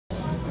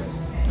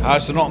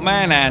So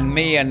knotman and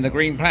me and the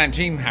Green Planet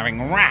team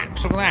having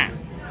wraps. Look at that.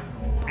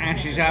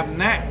 Ash is having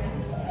that.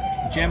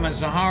 Jemma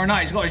Sahara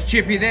knite. He's got his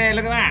chippy there.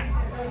 Look at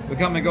that.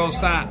 Becoming gold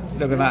star.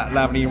 Look at that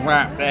lovely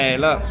wrap there.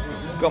 Look.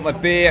 Got my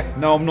beer.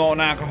 No, I'm not an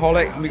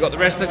alcoholic. And we got the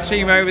rest of the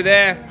team over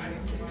there.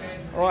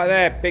 Right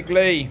there, Big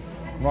Lee.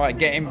 Right,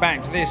 getting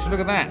back to this. Look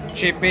at that.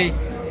 Chippy.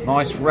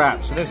 Nice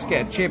wrap. So let's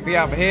get a chippy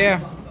up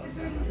here.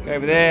 Go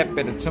over there.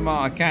 Bit of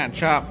tomato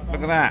ketchup.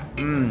 Look at that.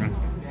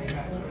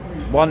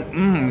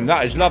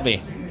 That is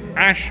lovely.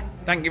 Ash,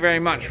 thank you very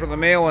much for the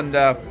meal. And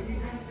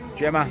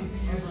Jemma,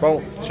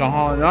 well,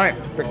 Sahara night.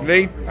 Big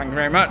Lee, thank you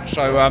very much.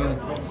 So,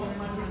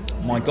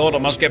 my God, I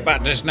must get back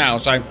to this now.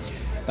 So,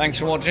 thanks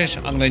for watching this.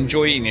 I'm going to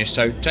enjoy eating this.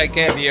 So, take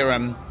care of your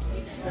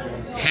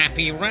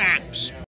happy wraps.